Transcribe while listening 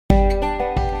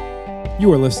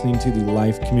You are listening to the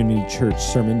Life Community Church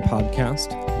Sermon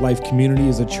Podcast. Life Community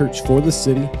is a church for the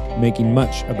city, making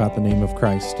much about the name of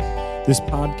Christ. This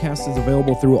podcast is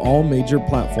available through all major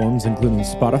platforms, including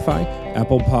Spotify,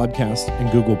 Apple Podcast,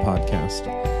 and Google Podcast.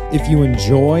 If you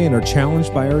enjoy and are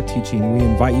challenged by our teaching, we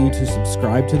invite you to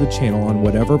subscribe to the channel on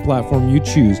whatever platform you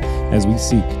choose as we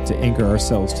seek to anchor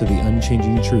ourselves to the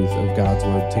unchanging truth of God's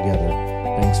Word together.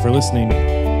 Thanks for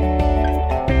listening.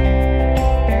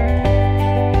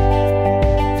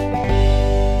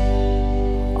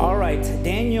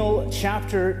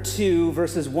 Chapter 2,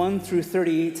 verses 1 through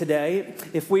 30 today.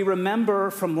 If we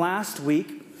remember from last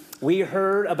week, we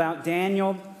heard about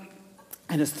Daniel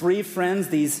and his three friends,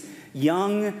 these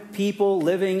young people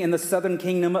living in the southern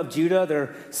kingdom of Judah.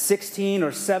 They're 16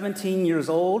 or 17 years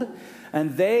old,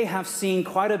 and they have seen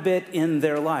quite a bit in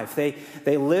their life.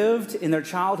 They lived in their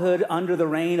childhood under the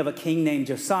reign of a king named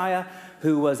Josiah,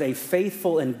 who was a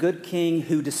faithful and good king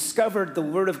who discovered the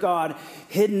word of God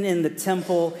hidden in the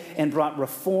temple and brought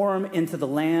reform into the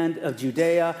land of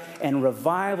Judea, and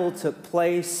revival took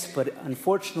place. But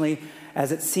unfortunately,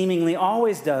 as it seemingly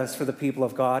always does for the people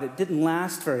of God, it didn't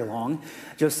last very long.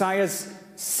 Josiah's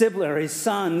siblings, or his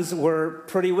sons, were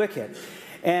pretty wicked.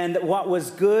 And what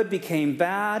was good became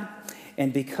bad,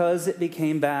 and because it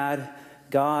became bad,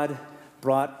 God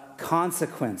brought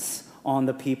consequence on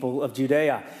the people of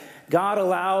Judea. God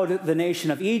allowed the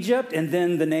nation of Egypt and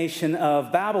then the nation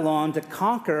of Babylon to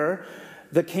conquer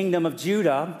the kingdom of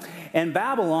Judah, and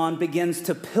Babylon begins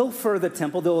to pilfer the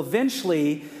temple. They'll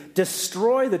eventually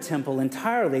destroy the temple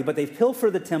entirely, but they pilfer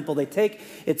the temple. They take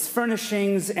its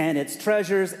furnishings and its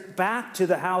treasures back to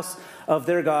the house of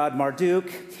their god Marduk,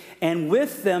 and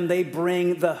with them they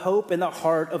bring the hope in the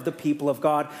heart of the people of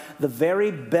God, the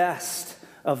very best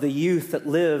of the youth that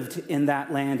lived in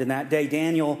that land in that day.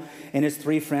 Daniel and his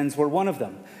three friends were one of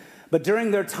them. But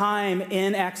during their time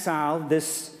in exile,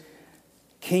 this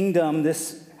kingdom,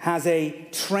 this has a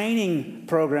training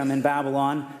program in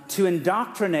Babylon to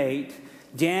indoctrinate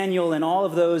Daniel and all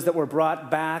of those that were brought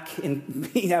back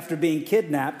after being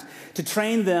kidnapped, to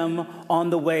train them on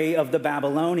the way of the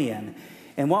Babylonian.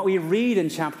 And what we read in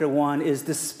chapter 1 is,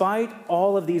 despite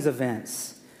all of these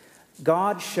events,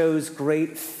 God shows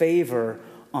great favor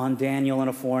on Daniel in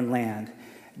a foreign land.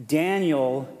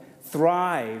 Daniel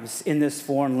thrives in this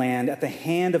foreign land at the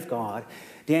hand of God.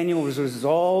 Daniel was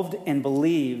resolved and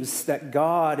believes that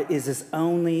God is his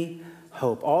only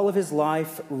hope. All of his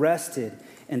life rested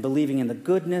in believing in the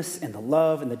goodness and the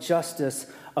love and the justice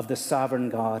of the sovereign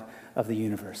God of the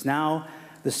universe. Now,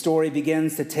 the story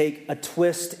begins to take a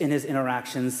twist in his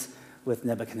interactions with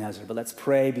Nebuchadnezzar. But let's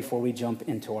pray before we jump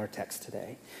into our text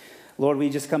today. Lord, we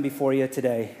just come before you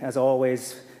today, as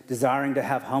always, desiring to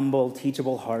have humble,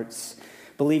 teachable hearts,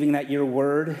 believing that your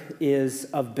word is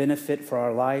of benefit for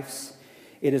our lives.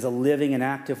 It is a living and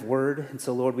active word. And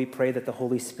so, Lord, we pray that the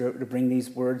Holy Spirit would bring these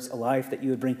words alive, that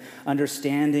you would bring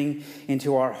understanding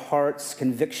into our hearts,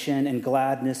 conviction and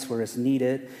gladness where it's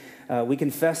needed. We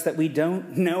confess that we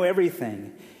don't know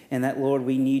everything, and that, Lord,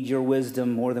 we need your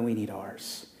wisdom more than we need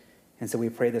ours. And so we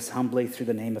pray this humbly through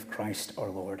the name of Christ our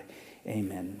Lord.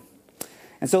 Amen.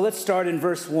 And so let's start in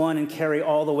verse 1 and carry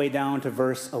all the way down to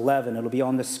verse 11. It'll be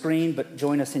on the screen, but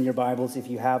join us in your Bibles if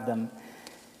you have them.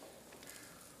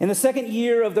 In the second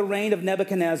year of the reign of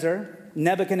Nebuchadnezzar,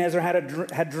 Nebuchadnezzar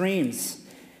had dreams.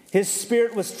 His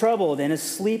spirit was troubled and his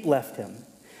sleep left him.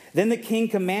 Then the king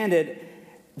commanded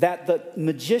that the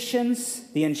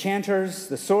magicians, the enchanters,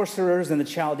 the sorcerers, and the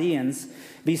Chaldeans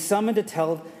be summoned to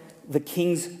tell the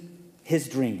king his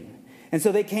dream. And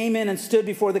so they came in and stood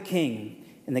before the king.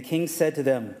 And the king said to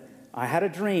them, I had a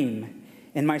dream,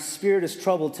 and my spirit is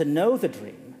troubled to know the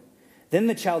dream. Then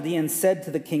the Chaldeans said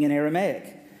to the king in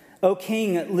Aramaic, O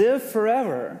king, live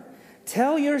forever.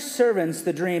 Tell your servants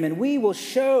the dream, and we will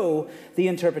show the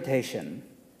interpretation.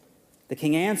 The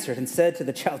king answered and said to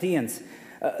the Chaldeans,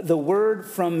 the word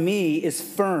from me is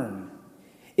firm.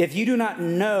 If you do not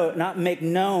make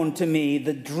known to me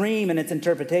the dream and its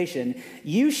interpretation,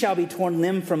 you shall be torn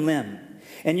limb from limb,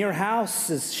 and your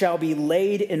houses shall be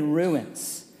laid in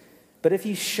ruins. But if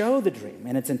you show the dream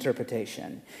and its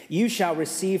interpretation, you shall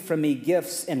receive from me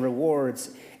gifts and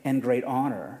rewards and great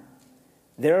honor.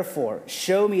 Therefore,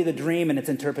 show me the dream and its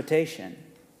interpretation.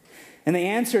 And they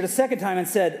answered a second time and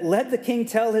said, let the king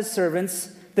tell his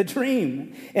servants the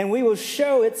dream, and we will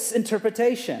show its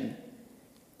interpretation.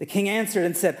 The king answered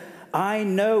and said, I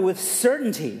know with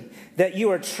certainty that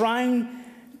you are trying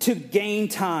to gain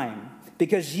time,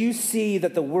 because you see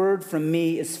that the word from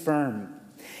me is firm.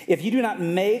 If you do not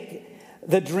make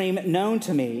the dream known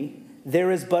to me,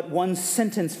 there is but one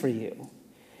sentence for you.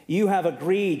 You have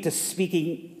agreed to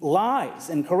speaking lies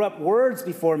and corrupt words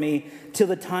before me till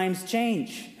the times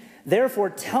change. Therefore,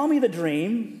 tell me the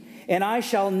dream, and I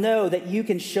shall know that you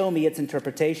can show me its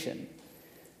interpretation."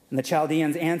 And the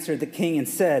Chaldeans answered the king and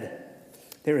said,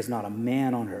 "There is not a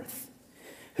man on earth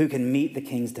who can meet the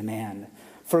king's demand.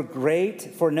 For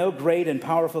no great and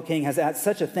powerful king has asked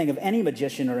such a thing of any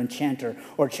magician or enchanter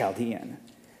or Chaldean.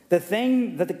 The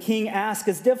thing that the king asks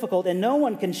is difficult, and no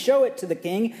one can show it to the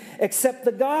king except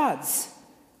the gods,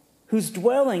 whose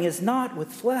dwelling is not with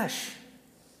flesh."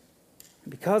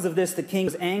 Because of this, the king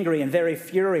was angry and very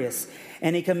furious,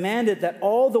 and he commanded that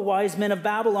all the wise men of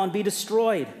Babylon be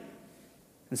destroyed.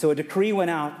 And so a decree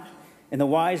went out, and the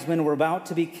wise men were about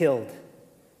to be killed,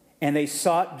 and they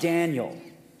sought Daniel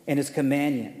and his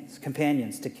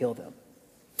companions to kill them.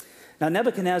 Now,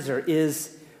 Nebuchadnezzar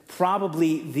is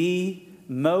probably the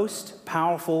most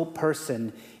powerful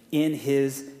person in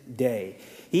his day.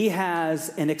 He has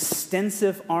an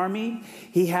extensive army.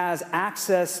 He has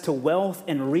access to wealth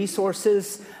and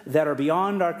resources that are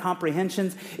beyond our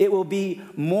comprehensions. It will be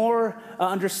more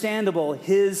understandable,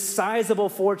 his sizable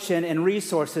fortune and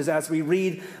resources, as we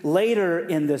read later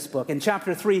in this book. In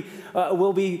chapter 3,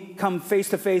 we'll come face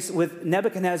to face with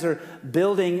Nebuchadnezzar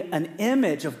building an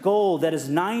image of gold that is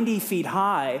 90 feet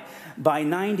high by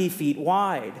 90 feet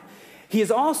wide. He is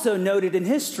also noted in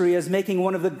history as making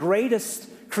one of the greatest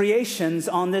creations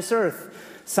on this earth.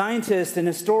 Scientists and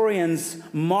historians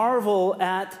marvel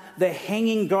at the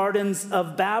Hanging Gardens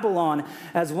of Babylon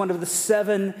as one of the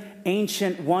 7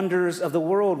 ancient wonders of the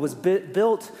world was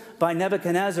built by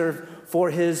Nebuchadnezzar for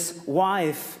his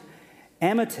wife,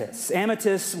 Amytis.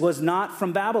 Amytis was not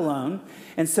from Babylon,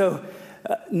 and so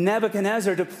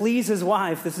Nebuchadnezzar, to please his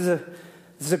wife, this is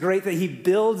a great thing. He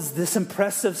builds this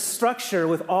impressive structure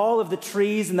with all of the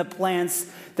trees and the plants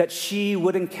that she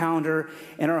would encounter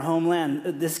in her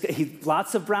homeland.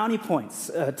 Lots of brownie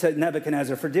points to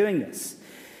Nebuchadnezzar for doing this.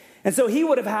 And so he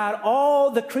would have had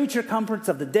all the creature comforts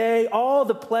of the day, all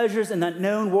the pleasures in that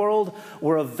known world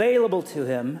were available to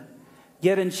him.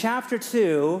 Yet in chapter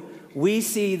 2, we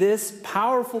see this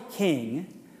powerful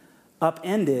king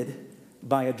upended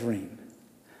by a dream.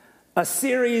 A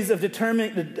series of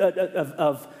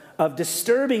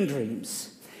disturbing dreams.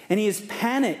 And he is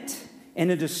panicked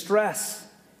and in distress.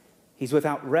 He's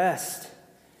without rest.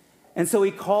 And so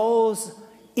he calls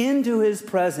into his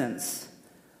presence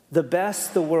the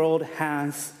best the world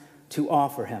has to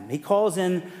offer him. He calls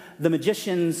in the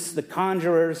magicians, the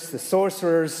conjurers, the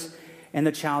sorcerers, and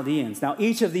the Chaldeans. Now,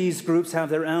 each of these groups have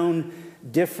their own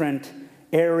different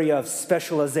area of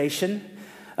specialization.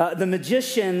 The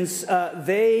magicians,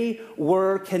 they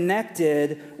were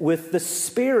connected with the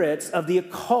spirits of the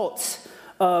occult,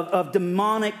 of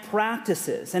demonic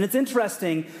practices. And it's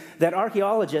interesting that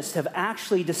archaeologists have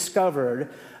actually discovered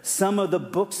some of the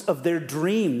books of their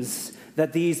dreams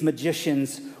that these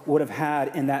magicians would have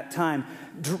had in that time.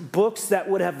 Books that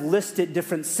would have listed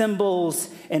different symbols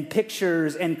and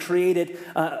pictures and created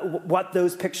what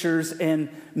those pictures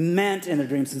meant in the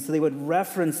dreams. And so they would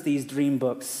reference these dream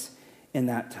books in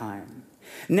that time.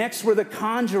 Next were the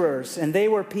conjurers, and they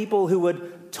were people who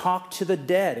would talk to the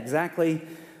dead, exactly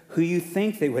who you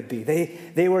think they would be.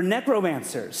 They were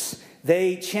necromancers.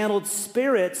 They channeled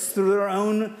spirits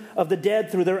through the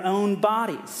dead through their own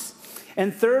bodies.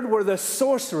 And third were the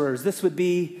sorcerers. This would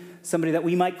be somebody that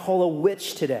we might call a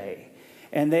witch today.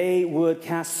 And they would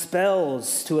cast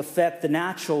spells to affect the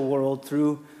natural world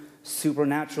through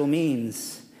supernatural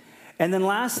means. And then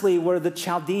lastly were the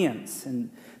Chaldeans.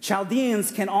 And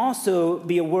Chaldeans can also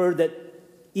be a word that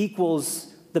equals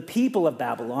the people of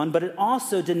Babylon, but it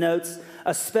also denotes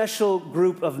a special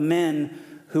group of men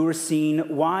who were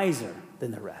seen wiser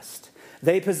than the rest.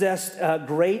 They possessed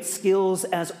great skills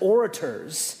as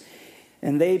orators,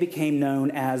 and they became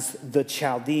known as the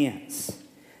Chaldeans.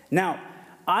 Now,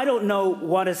 I don't know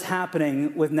what is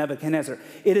happening with Nebuchadnezzar.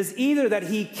 It is either that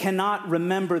he cannot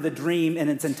remember the dream in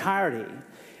its entirety,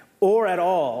 or at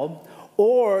all,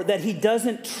 or that he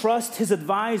doesn't trust his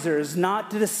advisors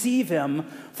not to deceive him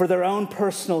for their own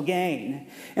personal gain.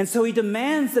 And so he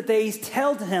demands that they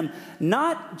tell to him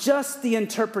not just the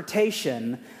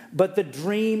interpretation, but the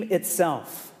dream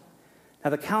itself. Now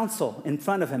the council in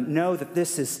front of him know that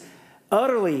this is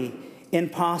utterly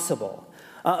impossible.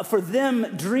 For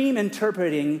them, dream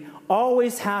interpreting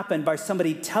always happened by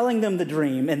somebody telling them the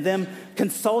dream and them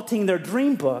consulting their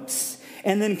dream books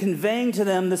and then conveying to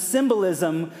them the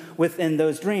symbolism within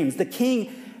those dreams. The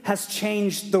king has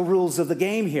changed the rules of the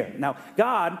game here. Now,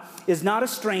 God is not a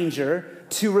stranger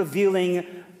to revealing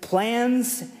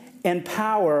plans and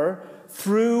power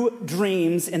through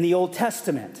dreams in the Old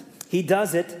Testament. He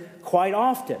does it quite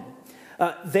often.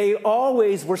 They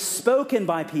always were spoken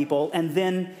by people and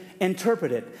then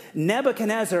interpreted.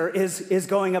 Nebuchadnezzar is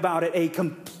going about it a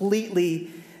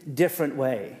completely different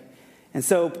way. And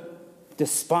so,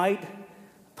 despite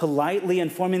politely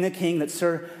informing the king that,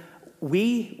 sir,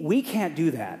 we can't do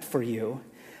that for you,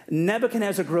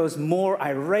 Nebuchadnezzar grows more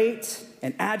irate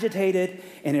and agitated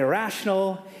and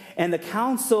irrational, and the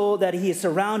council that he is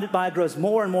surrounded by grows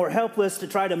more and more helpless to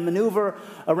try to maneuver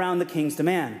around the king's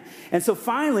demand. And so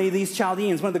finally, these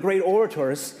Chaldeans, one of the great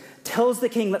orators, tells the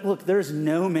king that, look, there's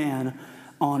no man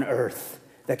on earth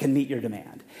that can meet your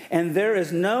demand. And there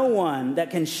is no one that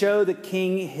can show the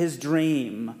king his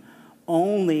dream,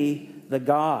 only the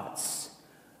gods,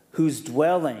 whose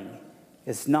dwelling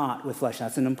is not with flesh.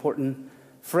 That's an important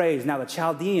phrase. Now, the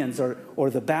Chaldeans or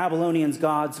the Babylonians'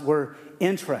 gods were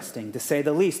interesting, to say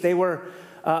the least. They were,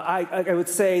 I would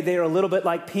say, they are a little bit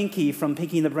like Pinky from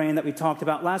Pinky and the Brain that we talked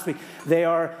about last week. They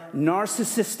are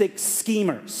narcissistic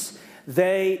schemers.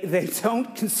 They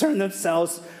don't concern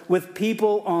themselves with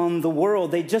people on the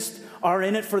world. They just are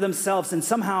in it for themselves. And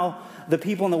somehow the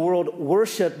people in the world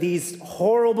worship these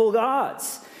horrible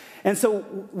gods. And so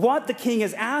what the king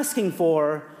is asking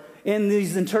for in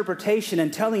these interpretation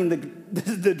and telling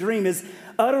the dream is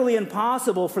utterly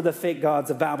impossible for the fake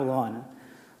gods of Babylon.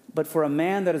 But for a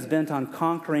man that is bent on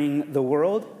conquering the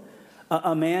world,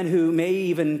 a man who may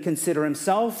even consider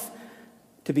himself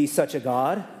to be such a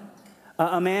god,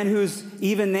 a man who's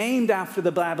even named after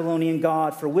the Babylonian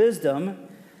god for wisdom,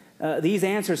 these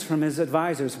answers from his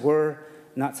advisors were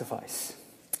not suffice.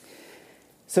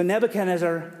 So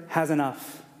Nebuchadnezzar has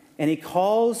enough, and he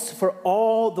calls for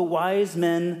all the wise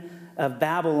men of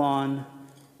Babylon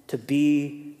to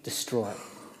be destroyed.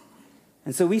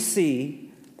 And so we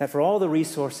see that for all the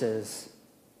resources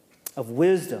of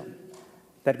wisdom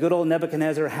that good old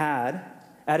Nebuchadnezzar had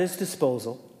at his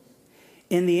disposal,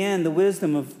 in the end, the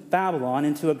wisdom of Babylon,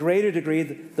 and to a greater degree,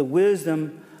 the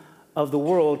wisdom of the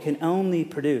world, can only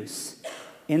produce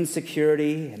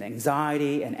insecurity and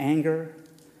anxiety and anger.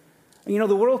 You know,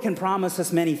 the world can promise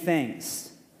us many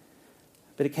things,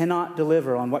 but it cannot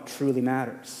deliver on what truly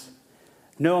matters.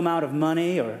 No amount of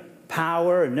money or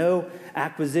power, or no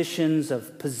acquisitions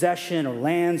of possession or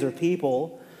lands or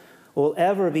people will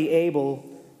ever be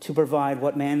able to provide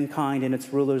what mankind and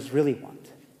its rulers really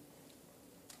want.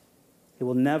 It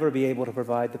will never be able to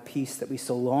provide the peace that we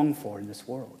so long for in this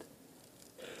world.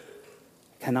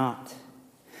 Cannot.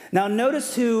 Now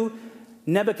notice who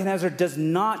Nebuchadnezzar does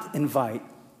not invite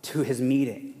to his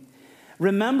meeting.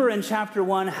 Remember in chapter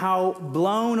 1 how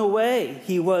blown away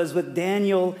he was with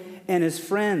Daniel and his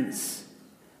friends.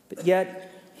 But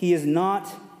yet he is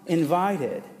not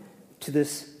invited to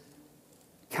this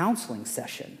counseling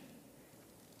session.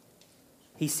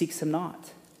 He seeks him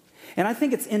not. And I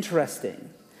think it's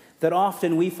interesting that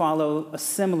often we follow a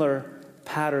similar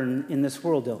pattern in this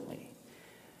world, don't we?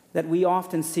 That we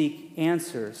often seek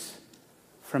answers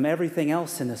from everything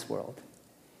else in this world.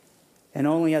 And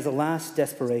only as a last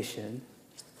desperation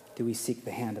do we seek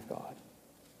the hand of God.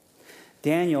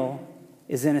 Daniel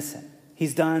is innocent.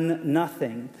 He's done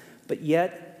nothing, but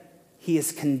yet he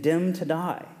is condemned to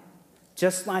die,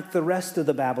 just like the rest of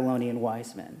the Babylonian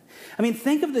wise men. I mean,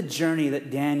 think of the journey that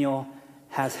Daniel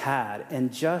has had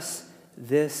in just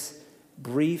this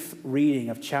brief reading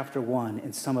of chapter 1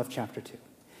 and some of chapter 2.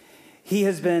 He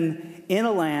has been in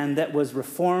a land that was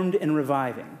reformed and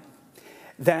reviving,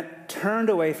 that turned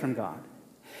away from God,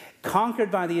 conquered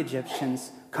by the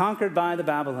Egyptians, conquered by the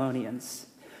Babylonians.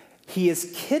 He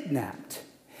is kidnapped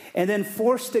and then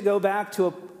forced to go back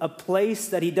to a place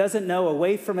that he doesn't know,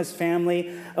 away from his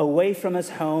family, away from his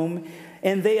home.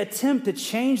 And they attempt to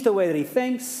change the way that he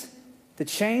thinks, to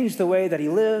change the way that he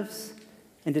lives,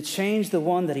 and to change the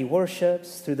one that he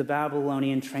worships through the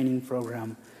Babylonian training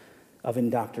program of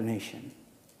indoctrination.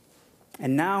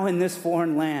 And now in this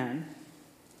foreign land,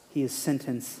 he is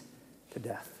sentenced to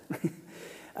death.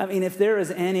 I mean, if there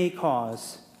is any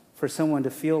cause for someone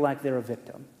to feel like they're a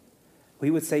victim, we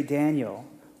would say Daniel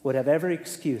would have every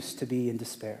excuse to be in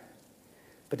despair.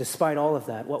 But despite all of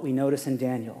that, what we notice in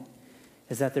Daniel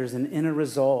is that there's an inner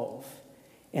resolve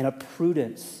and a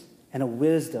prudence and a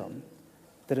wisdom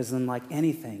that is unlike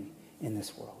anything in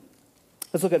this world.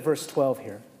 Let's look at verse 12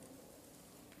 here.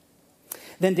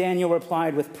 Then Daniel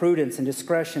replied with prudence and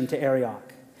discretion to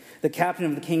Arioch, the captain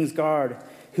of the king's guard,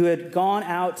 who had gone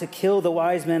out to kill the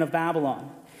wise men of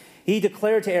Babylon. He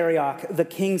declared to Arioch, the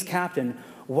king's captain,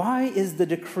 "Why is the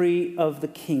decree of the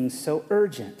king so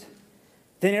urgent?"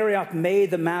 Then Arioch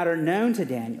made the matter known to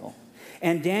Daniel,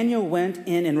 and Daniel went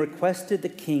in and requested the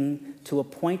king to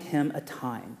appoint him a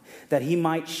time, that he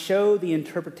might show the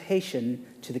interpretation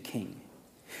to the king.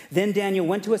 Then Daniel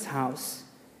went to his house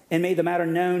and made the matter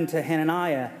known to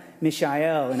Hananiah,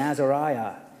 Mishael, and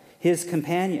Azariah, his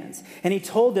companions. And he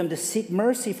told them to seek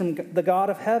mercy from the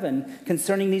God of heaven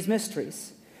concerning these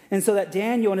mysteries, and so that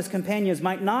Daniel and his companions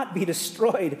might not be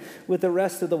destroyed with the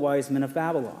rest of the wise men of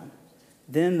Babylon.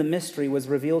 Then the mystery was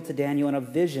revealed to Daniel in a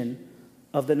vision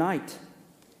of the night.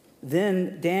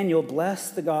 Then Daniel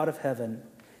blessed the God of heaven.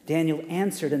 Daniel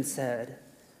answered and said,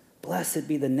 "Blessed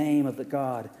be the name of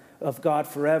God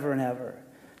forever and ever,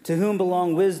 to whom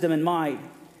belong wisdom and might,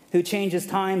 who changes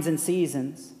times and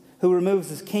seasons, who removes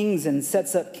his kings and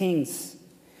sets up kings.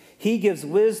 He gives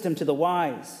wisdom to the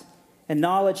wise and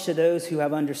knowledge to those who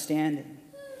have understanding.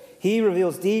 He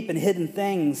reveals deep and hidden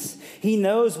things. He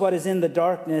knows what is in the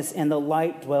darkness, and the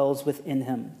light dwells within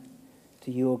him.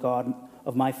 To you, O God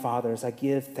of my fathers, I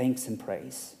give thanks and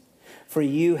praise. For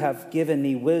you have given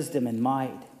me wisdom and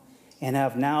might, and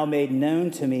have now made known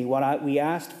to me what we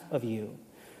asked of you.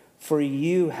 For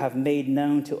you have made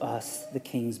known to us the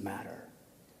king's matter."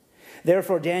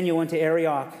 Therefore Daniel went to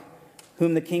Arioch,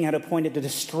 whom the king had appointed to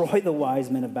destroy the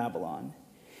wise men of Babylon.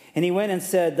 And he went and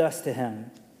said thus to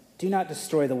him, "Do not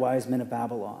destroy the wise men of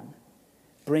Babylon.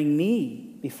 Bring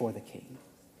me before the king,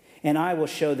 and I will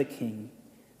show the king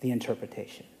the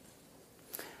interpretation."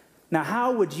 Now,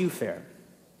 how would you fare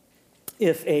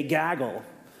if a gaggle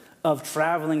of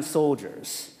traveling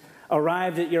soldiers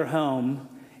arrived at your home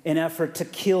in effort to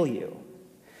kill you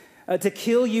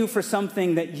for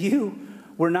something that you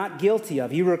were not guilty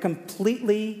of, you were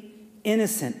completely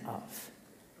innocent of?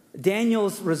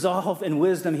 Daniel's resolve and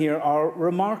wisdom here are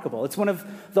remarkable. It's one of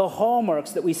the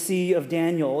hallmarks that we see of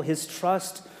Daniel, his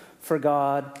trust for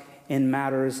God in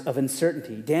matters of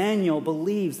uncertainty. Daniel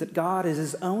believes that God is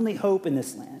his only hope in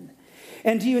this land.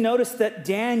 And do you notice that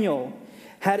Daniel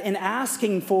had, in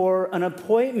asking for an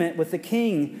appointment with the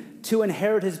king to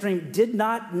inherit his dream, did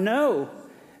not know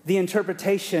the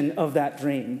interpretation of that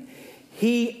dream.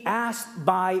 He asked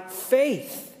by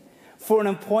faith for an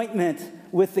appointment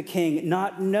with the king,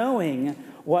 not knowing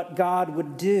what God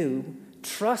would do,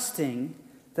 trusting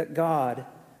that God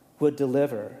would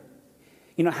deliver.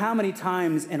 You know, how many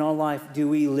times in our life do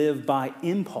we live by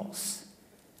impulse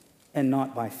and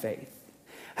not by faith?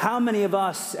 How many of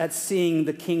us, at seeing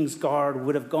the king's guard,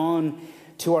 would have gone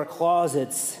to our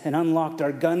closets and unlocked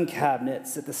our gun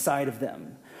cabinets at the sight of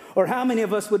them? Or how many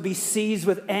of us would be seized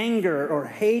with anger or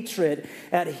hatred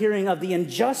at hearing of the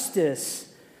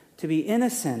injustice to be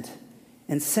innocent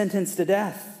and sentenced to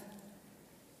death?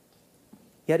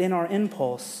 Yet in our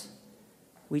impulse,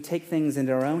 we take things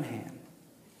into our own hand,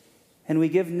 and we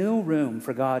give no room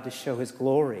for God to show his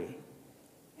glory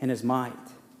and his might.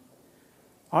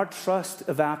 Our trust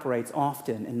evaporates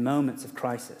often in moments of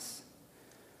crisis,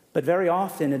 but very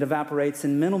often it evaporates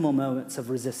in minimal moments of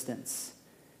resistance,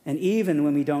 and even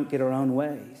when we don't get our own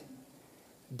way.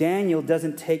 Daniel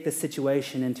doesn't take the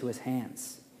situation into his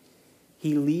hands.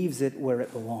 He leaves it where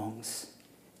it belongs,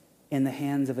 in the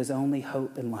hands of his only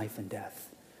hope in life and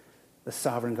death, the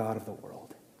sovereign God of the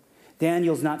world.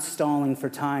 Daniel's not stalling for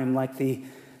time like the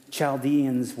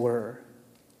Chaldeans were.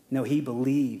 No, he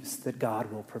believes that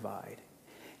God will provide.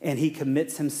 And he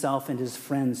commits himself and his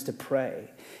friends to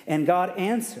pray. And God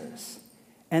answers.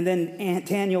 And then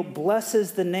Daniel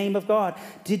blesses the name of God.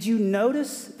 Did you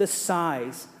notice the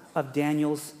size of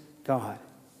Daniel's God?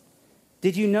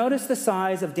 Did you notice the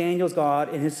size of Daniel's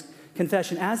God in his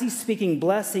confession? As he's speaking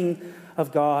blessing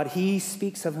of God, he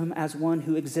speaks of him as one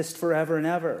who exists forever and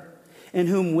ever, in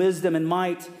whom wisdom and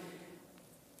might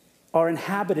are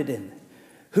inhabited in,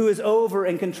 who is over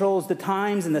and controls the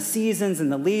times and the seasons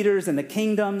and the leaders and the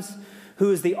kingdoms,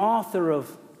 who is the author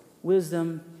of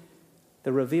wisdom,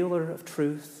 the revealer of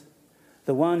truth,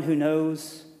 the one who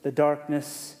knows the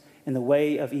darkness and the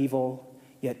way of evil,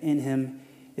 yet in him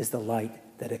is the light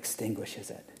that extinguishes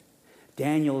it.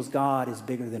 Daniel's God is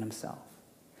bigger than himself.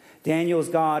 Daniel's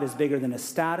God is bigger than his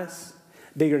status,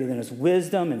 bigger than his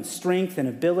wisdom and strength and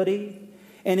ability.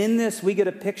 And in this, we get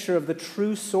a picture of the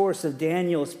true source of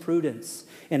Daniel's prudence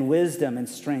and wisdom and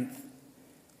strength.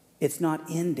 It's not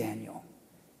in Daniel.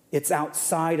 It's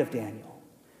outside of Daniel.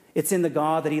 It's in the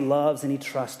God that he loves and he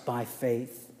trusts by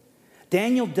faith.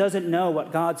 Daniel doesn't know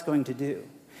what God's going to do.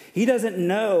 He doesn't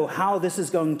know how this is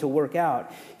going to work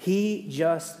out. He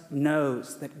just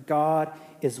knows that God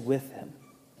is with him.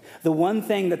 The one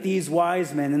thing that these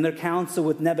wise men in their council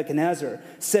with Nebuchadnezzar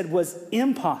said was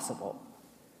impossible,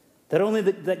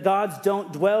 that gods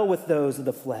don't dwell with those of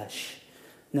the flesh.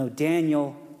 No,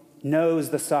 Daniel knows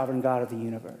the sovereign God of the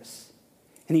universe.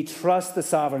 And he trusts the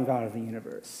sovereign God of the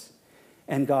universe.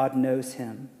 And God knows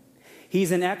him.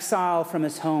 He's in exile from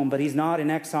his home, but he's not in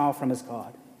exile from his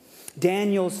God.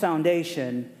 Daniel's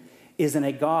foundation is in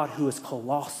a God who is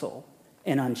colossal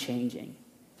and unchanging.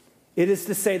 It is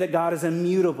to say that God is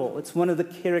immutable. It's one of the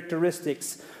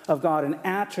characteristics of God, an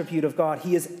attribute of God.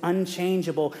 He is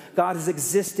unchangeable. God has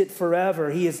existed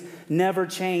forever. He has never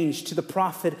changed. To the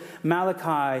prophet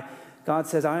Malachi, God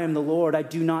says, I am the Lord, I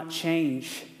do not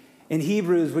change. In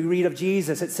Hebrews, we read of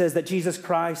Jesus. It says that Jesus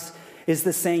Christ is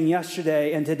the same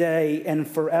yesterday and today and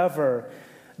forever.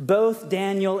 Both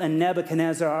Daniel and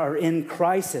Nebuchadnezzar are in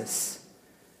crisis,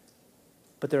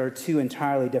 but there are two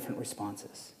entirely different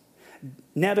responses.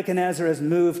 Nebuchadnezzar is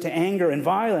moved to anger and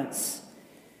violence,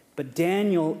 but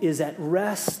Daniel is at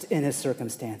rest in his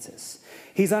circumstances.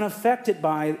 He's unaffected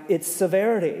by its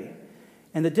severity.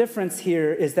 And the difference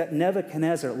here is that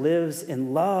Nebuchadnezzar lives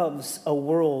and loves a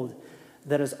world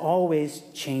that is always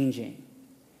changing.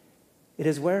 It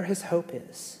is where his hope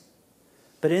is.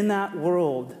 But in that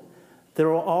world, there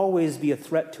will always be a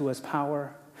threat to his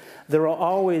power. There will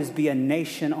always be a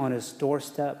nation on his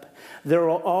doorstep. There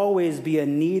will always be a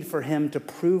need for him to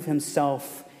prove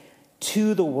himself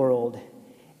to the world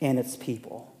and its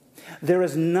people. There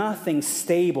is nothing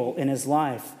stable in his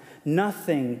life,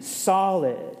 nothing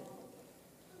solid.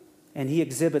 And he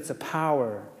exhibits a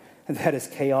power that is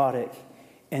chaotic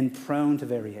and prone to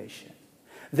variation.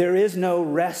 There is no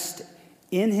rest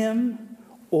in him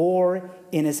or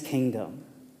in his kingdom.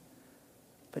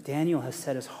 But Daniel has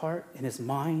set his heart and his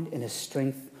mind and his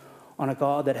strength on a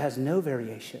God that has no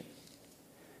variation,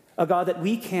 a God that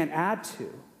we can't add to,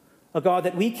 a God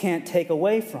that we can't take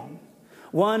away from,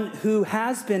 one who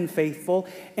has been faithful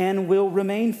and will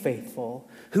remain faithful,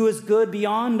 who is good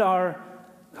beyond our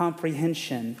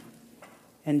comprehension.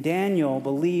 And Daniel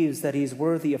believes that he's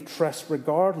worthy of trust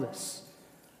regardless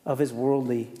of his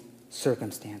worldly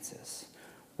circumstances,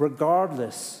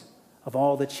 regardless of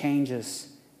all the changes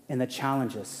and the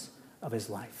challenges of his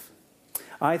life.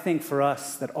 I think for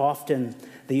us that often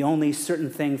the only certain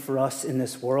thing for us in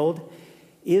this world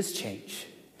is change.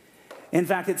 In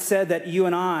fact, it's said that you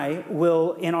and I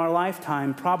will, in our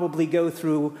lifetime, probably go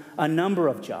through a number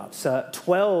of jobs,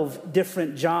 12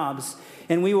 different jobs,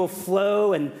 and we will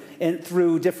flow and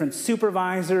through different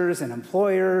supervisors and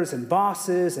employers and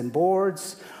bosses and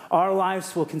boards. Our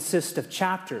lives will consist of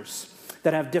chapters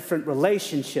that have different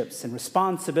relationships and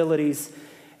responsibilities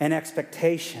and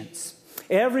expectations.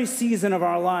 Every season of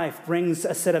our life brings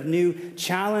a set of new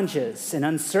challenges and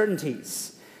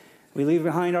uncertainties. We leave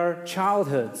behind our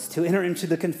childhoods to enter into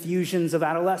the confusions of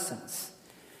adolescence.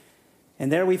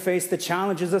 And there we face the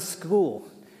challenges of school,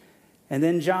 and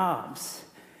then jobs.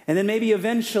 And then maybe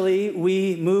eventually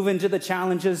we move into the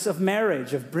challenges of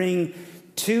marriage, of bringing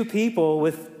two people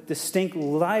with distinct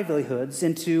livelihoods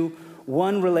into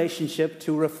one relationship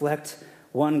to reflect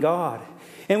one God.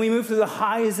 And we move through the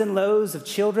highs and lows of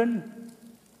children,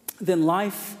 then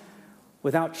life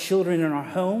without children in our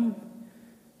home,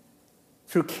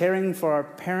 through caring for our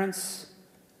parents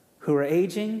who are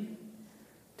aging,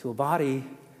 to a body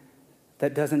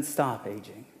that doesn't stop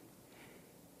aging,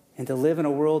 and to live in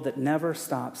a world that never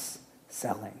stops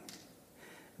selling.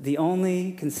 The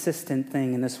only consistent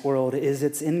thing in this world is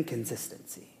its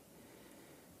inconsistency.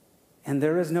 And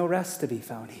there is no rest to be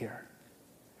found here.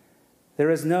 There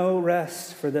is no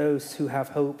rest for those who have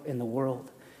hope in the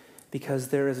world, because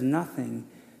there is nothing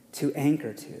to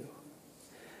anchor to.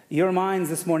 Your minds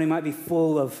this morning might be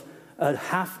full of a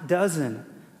half dozen,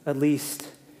 at least,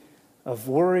 of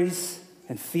worries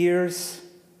and fears.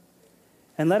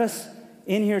 And let us,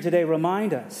 in here today,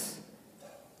 remind us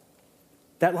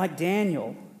that, like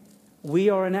Daniel, we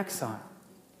are in exile,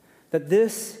 that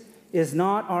this is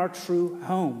not our true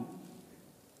home.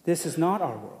 This is not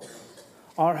our world.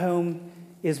 Our home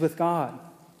is with God,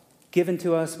 given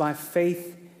to us by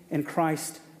faith in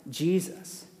Christ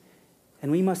Jesus.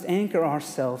 And we must anchor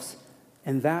ourselves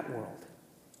in that world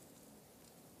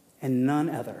and none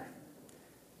other,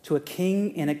 to a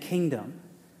king and a kingdom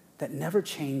that never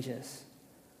changes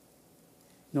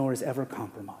nor is ever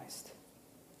compromised.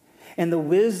 And the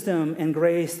wisdom and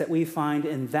grace that we find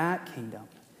in that kingdom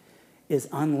is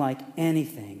unlike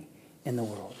anything in the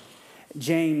world.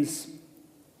 James,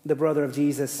 the brother of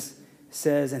Jesus,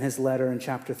 says in his letter in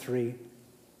chapter 3,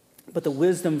 "But the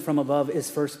wisdom from above is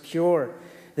first pure,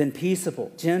 then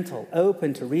peaceable, gentle,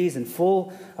 open to reason,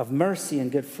 full of mercy and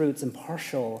good fruits,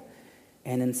 impartial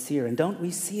and sincere." And don't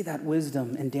we see that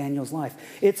wisdom in Daniel's life?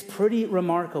 It's pretty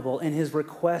remarkable in his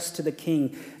request to the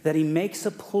king that he makes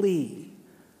a plea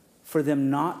for them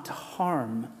not to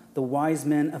harm the wise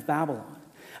men of Babylon.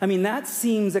 I mean, that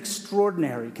seems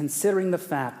extraordinary considering the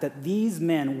fact that these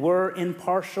men were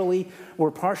partially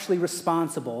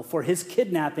responsible for his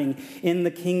kidnapping in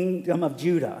the kingdom of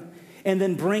Judah, and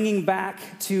then bringing back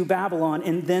to Babylon,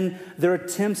 and then their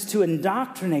attempts to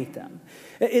indoctrinate them.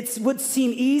 It would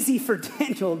seem easy for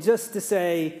Daniel just to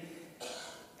say,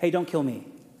 hey, don't kill me.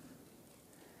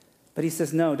 But he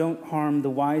says, no, don't harm the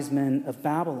wise men of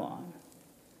Babylon.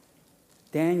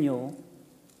 Daniel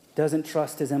doesn't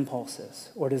trust his impulses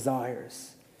or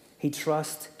desires. He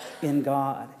trusts in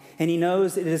God. And he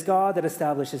knows it is God that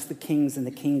establishes the kings and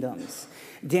the kingdoms.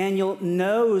 Daniel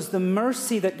knows the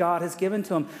mercy that God has given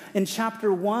to him. In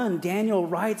chapter 1, Daniel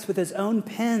writes with his own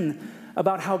pen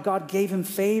about how God gave him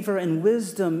favor and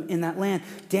wisdom in that land.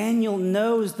 Daniel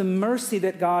knows the mercy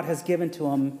that God has given to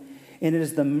him, and it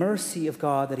is the mercy of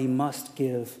God that he must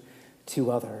give to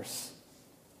others.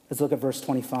 Let's look at verse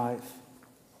 25.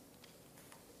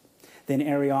 Then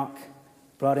Arioch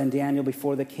brought in Daniel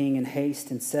before the king in haste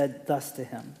and said thus to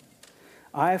him,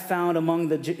 I have found among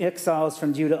the exiles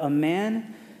from Judah a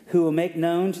man who will make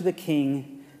known to the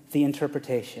king the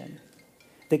interpretation.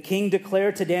 The king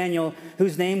declared to Daniel,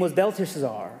 whose name was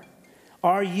Belteshazzar,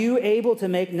 are you able to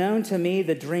make known to me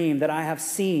the dream that I have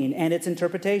seen and its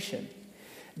interpretation?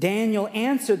 Daniel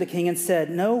answered the king and said,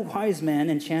 no wise men,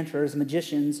 enchanters,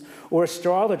 magicians, or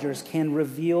astrologers can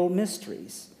reveal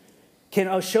mysteries,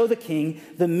 can show the king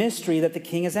the mystery that the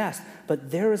king has asked.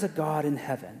 But there is a God in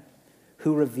heaven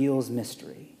who reveals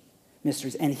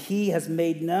mysteries, and he has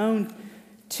made known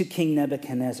to King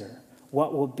Nebuchadnezzar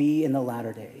what will be in the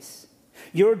latter days.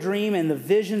 Your dream and the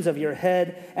visions of your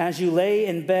head as you lay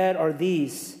in bed are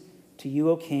these. To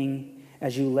you, O king,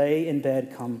 as you lay in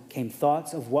bed came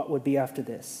thoughts of what would be after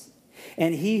this.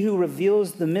 And he who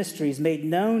reveals the mysteries made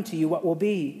known to you what will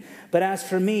be. But as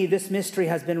for me, this mystery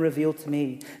has been revealed to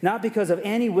me, not because of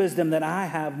any wisdom that I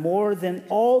have more than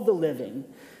all the living,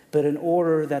 but in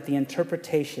order that the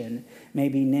interpretation may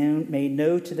be made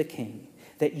known to the king,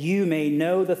 that you may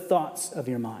know the thoughts of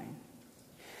your mind.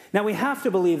 Now we have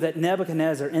to believe that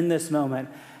Nebuchadnezzar in this moment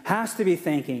has to be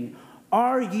thinking,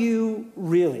 are you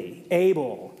really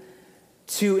able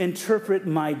to interpret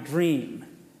my dream?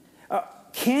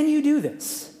 Can you do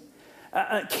this?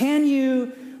 Can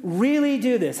you really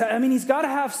do this? I mean, he's got to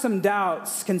have some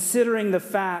doubts considering the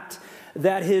fact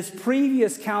that his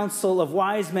previous council of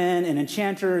wise men and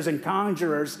enchanters and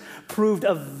conjurers proved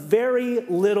of very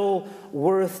little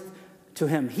worth to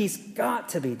him. He's got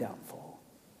to be doubtful.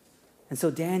 And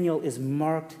so Daniel is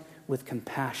marked with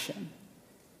compassion,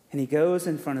 and he goes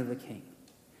in front of the king.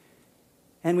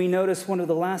 And we notice one of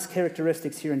the last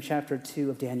characteristics here in chapter 2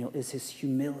 of Daniel is his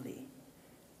humility.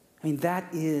 I mean, that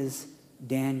is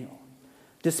Daniel.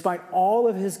 Despite all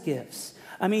of his gifts,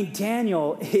 I mean,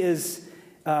 Daniel is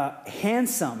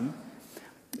handsome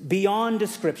beyond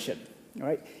description,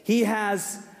 right? He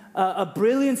has a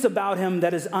brilliance about him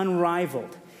that is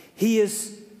unrivaled. He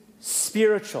is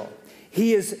spiritual.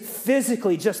 He is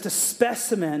physically just a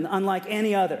specimen unlike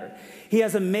any other. He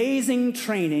has amazing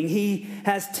training. He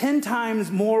has 10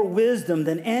 times more wisdom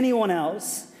than anyone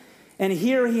else. And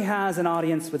here he has an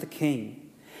audience with the king.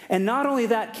 And not only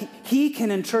that, he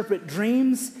can interpret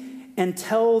dreams and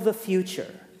tell the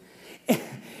future.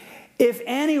 If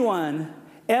anyone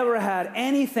ever had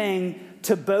anything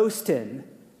to boast in,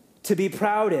 to be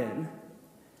proud in,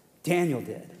 Daniel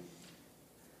did.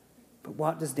 But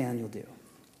what does Daniel do?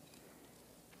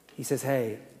 He says,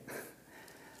 hey,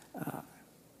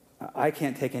 I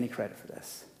can't take any credit for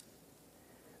this.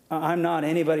 I'm not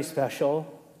anybody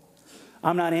special.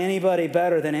 I'm not anybody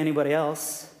better than anybody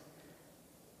else.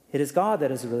 It is God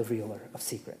that is a revealer of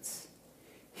secrets.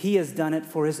 He has done it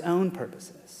for his own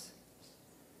purposes.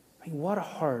 I mean, what a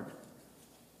heart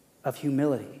of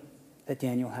humility that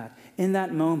Daniel had. In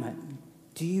that moment,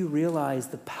 do you realize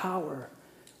the power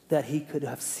that he could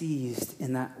have seized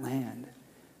in that land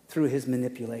through his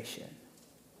manipulation?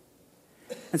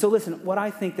 And so listen, what I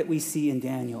think that we see in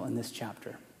Daniel in this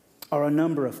chapter are a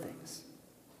number of things.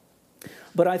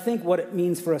 But I think what it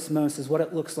means for us most is what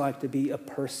it looks like to be a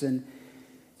person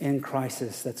in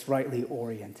crisis that's rightly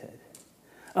oriented.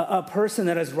 A person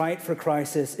that is right for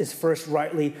crisis is first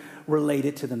rightly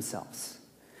related to themselves.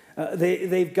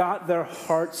 They've got their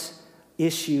heart's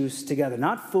issues together.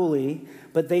 Not fully,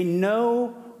 but they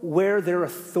know where their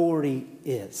authority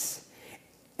is.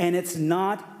 And it's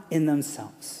not in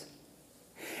themselves.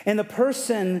 And the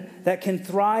person that can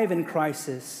thrive in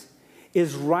crisis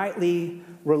is rightly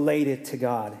related to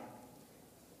God.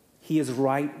 He is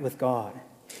right with God.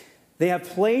 They have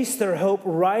placed their hope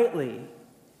rightly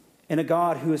in a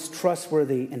God who is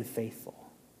trustworthy and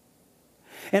faithful.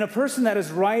 And a person that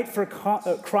is right for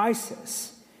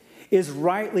crisis is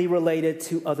rightly related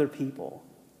to other people.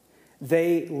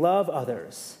 They love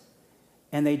others,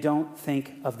 and they don't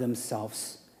think of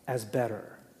themselves as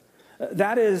better.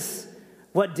 That is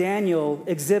what Daniel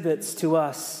exhibits to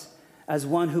us as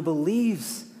one who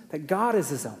believes that God is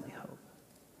his only hope.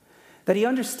 That he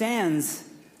understands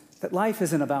that life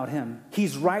isn't about him.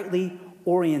 He's rightly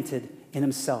oriented in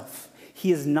himself.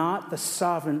 He is not the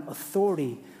sovereign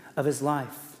authority of his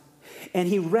life. And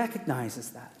he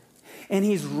recognizes that. And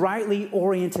he's rightly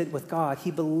oriented with God.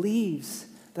 He believes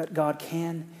that God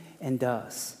can and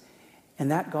does. And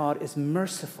that God is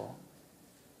merciful.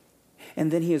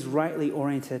 And then he is rightly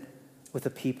oriented with the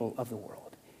people of the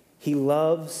world. He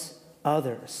loves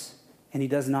others, and he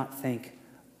does not think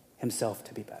himself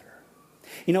to be better.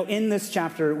 You know, in this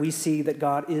chapter, we see that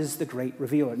God is the great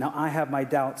revealer. Now, I have my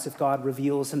doubts if God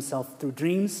reveals himself through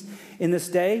dreams in this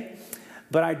day,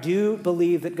 but I do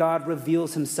believe that God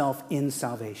reveals himself in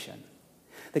salvation.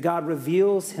 That God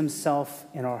reveals himself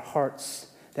in our hearts,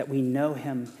 that we know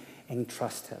him and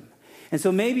trust him. And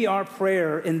so maybe our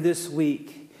prayer in this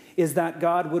week is that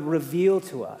God would reveal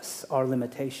to us our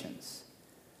limitations,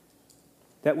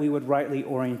 that we would rightly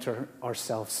orient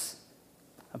ourselves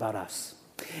about us,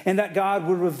 and that God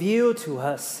would reveal to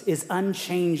us his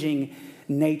unchanging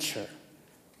nature,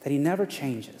 that he never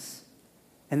changes,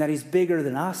 and that he's bigger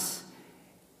than us,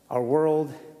 our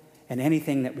world, and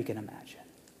anything that we can imagine.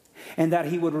 And that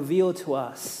he would reveal to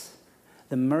us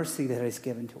the mercy that he's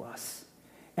given to us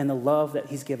and the love that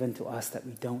he's given to us that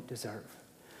we don't deserve,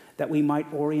 that we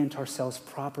might orient ourselves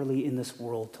properly in this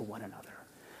world to one another,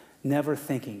 never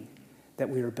thinking that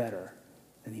we are better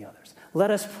than the others.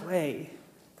 Let us pray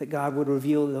that God would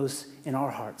reveal those in our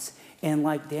hearts, and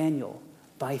like Daniel,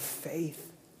 by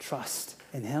faith, trust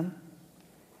in him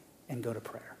and go to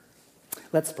prayer.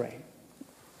 Let's pray.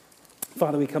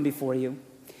 Father, we come before you,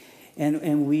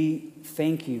 and we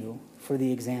thank you for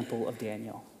the example of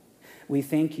Daniel. We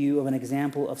thank you of an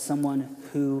example of someone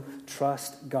who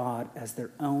trusts God as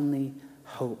their only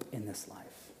hope in this life.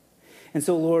 And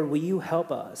so, Lord, will you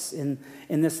help us in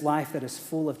this life that is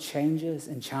full of changes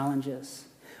and challenges?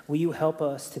 Will you help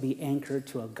us to be anchored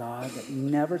to a God that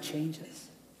never changes,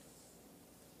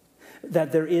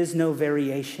 that there is no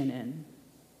variation in,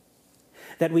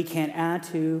 that we can't add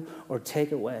to or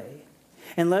take away?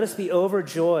 And let us be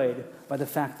overjoyed by the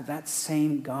fact that that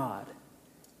same God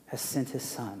has sent his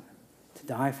Son to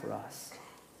die for us,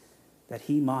 that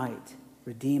he might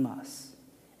redeem us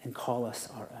and call us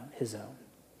his own.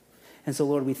 And so,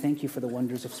 Lord, we thank you for the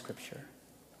wonders of Scripture.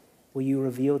 Will you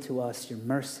reveal to us your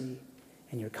mercy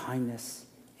and your kindness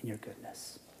and your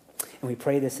goodness? And we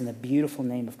pray this in the beautiful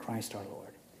name of Christ our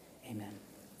Lord. Amen.